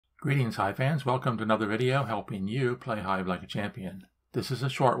Greetings, Hive fans. Welcome to another video helping you play Hive like a champion. This is a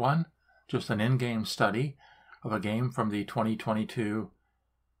short one, just an in-game study of a game from the 2022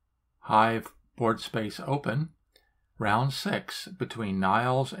 Hive BoardSpace Open, round 6 between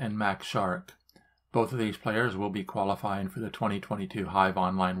neighlles and MaxShark. Both of these players will be qualifying for the 2022 Hive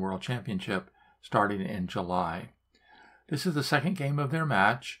Online World Championship starting in July. This is the second game of their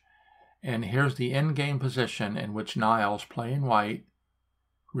match, and here's the in-game position in which neighlles, playing white,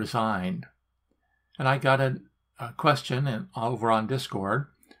 resigned. And I got a question over on Discord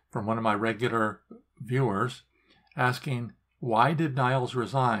from one of my regular viewers asking, why did neighlles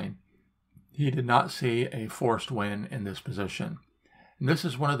resign? He did not see a forced win in this position. And this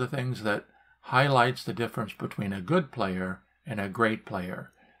is one of the things that highlights the difference between a good player and a great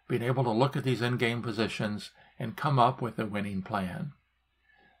player, being able to look at these in-game positions and come up with a winning plan.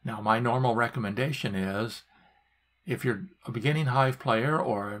 Now, my normal recommendation is, if you're a beginning Hive player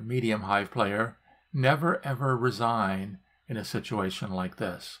or a medium Hive player, never ever resign in a situation like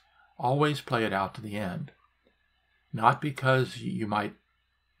this. Always play it out to the end. Not because you might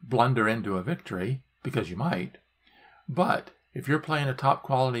blunder into a victory, because you might, but if you're playing a top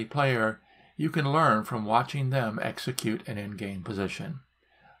quality player, you can learn from watching them execute an in-game position.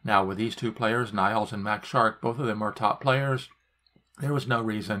 Now, with these two players, neighlles and MaxShark, both of them are top players. There was no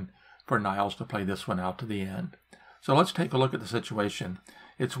reason for neighlles to play this one out to the end. So let's take a look at the situation.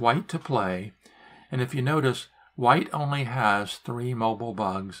 It's white to play, and if you notice, white only has 3 mobile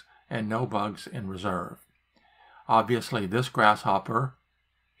bugs and no bugs in reserve. Obviously, this grasshopper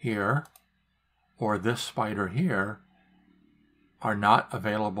here or this spider here are not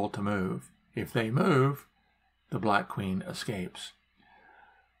available to move. If they move, the black queen escapes.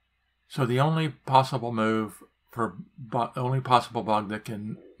 So the only possible bug that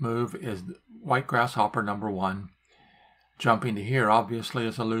can move is white grasshopper number 1. Jumping to here obviously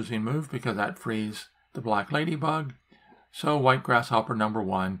is a losing move because that frees the black ladybug. So white grasshopper number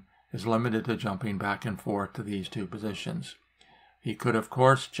 1 is limited to jumping back and forth to these two positions. He could, of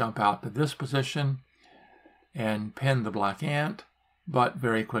course, jump out to this position and pin the black ant, but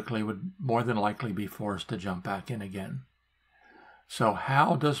very quickly would more than likely be forced to jump back in again. So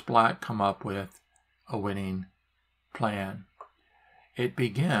how does black come up with a winning plan? It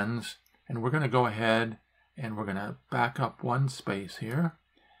begins, and we're going to go ahead and we're going to back up one space here,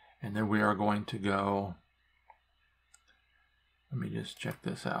 and then we are going to go, let me just check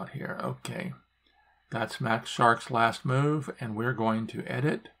this out here. Okay, that's MaxShark's last move, and we're going to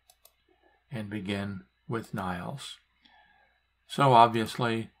edit and begin with neighlles. So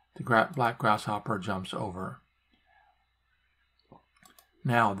obviously the black grasshopper jumps over.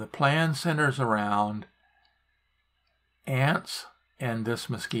 Now the plan centers around ants and this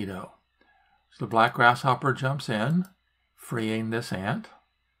mosquito. So the black grasshopper jumps in, freeing this ant.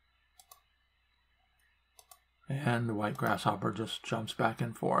 And the white grasshopper just jumps back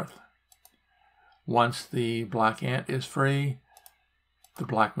and forth. Once the black ant is free, the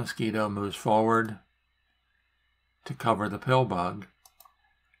black mosquito moves forward to cover the pill bug,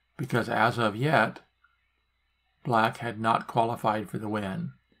 because as of yet, black had not qualified for the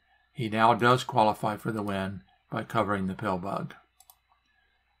win. He now does qualify for the win by covering the pill bug.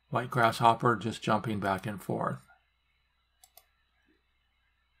 White grasshopper just jumping back and forth.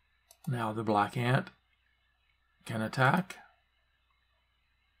 Now the black ant can attack.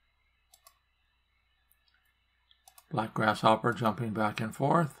 Black grasshopper jumping back and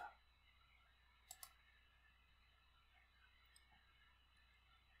forth.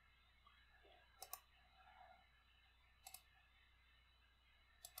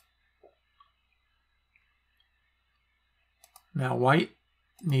 Now white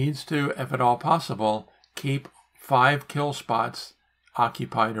needs to, if at all possible, keep 5 kill spots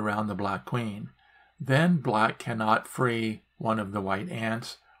occupied around the black queen. Then black cannot free one of the white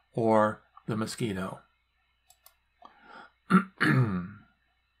ants or the mosquito.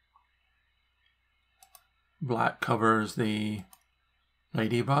 Black covers the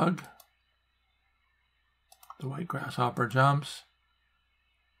ladybug. The white grasshopper jumps.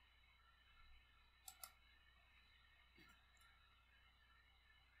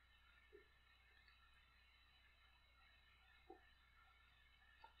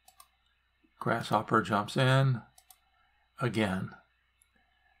 Grasshopper jumps in again.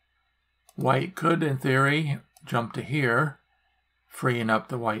 White could, in theory, jump to here, freeing up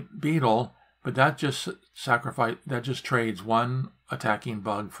the white beetle, but that just trades one attacking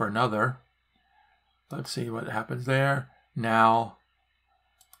bug for another. Let's see what happens there. Now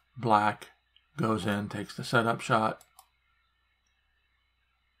black goes in, takes the setup shot.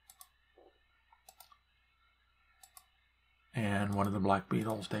 and one of the black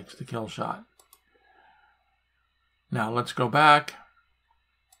beetles takes the kill shot. Now let's go back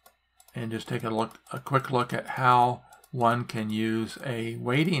and just take a quick look at how one can use a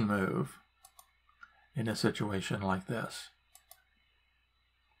waiting move in a situation like this.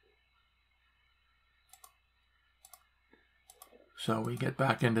 So we get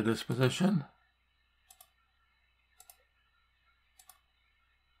back into this position.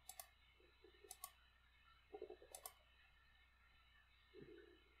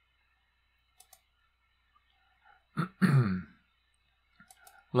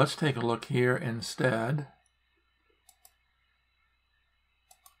 Let's take a look here instead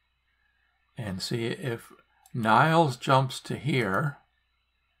and see if Niles jumps to here.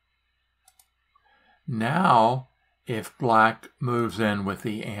 Now, if black moves in with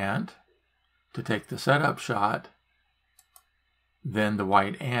the ant to take the setup shot, then the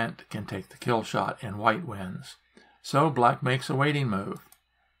white ant can take the kill shot and white wins. So black makes a waiting move.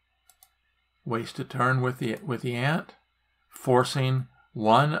 Waste a turn with the ant, forcing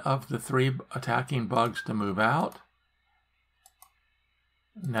one of the three attacking bugs to move out.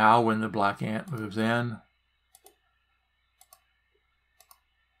 Now when the black ant moves in,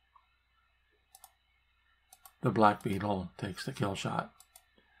 the black beetle takes the kill shot.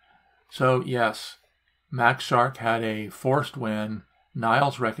 So yes, MaxShark had a forced win,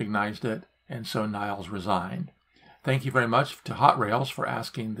 Niles recognized it, and so Niles resigned. Thank you very much to HotRails for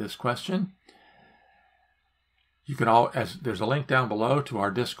asking this question. You can there's a link down below to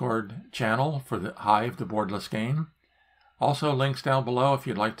our Discord channel for the Hive, the boardless game. Also links down below if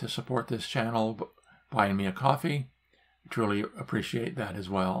you'd like to support this channel, buying me a coffee. Truly appreciate that as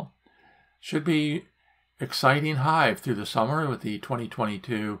well. Should be exciting Hive through the summer with the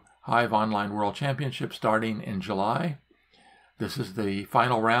 2022 Hive Online World Championship starting in July. This is the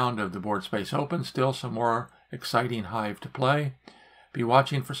final round of the BoardSpace Open. Still some more exciting Hive to play. Be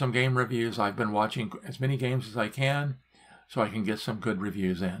watching for some game reviews. I've been watching as many games as I can so I can get some good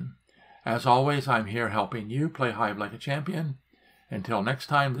reviews in. As always, I'm here helping you play Hive like a champion. Until next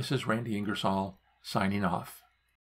time, this is Randy Ingersoll signing off.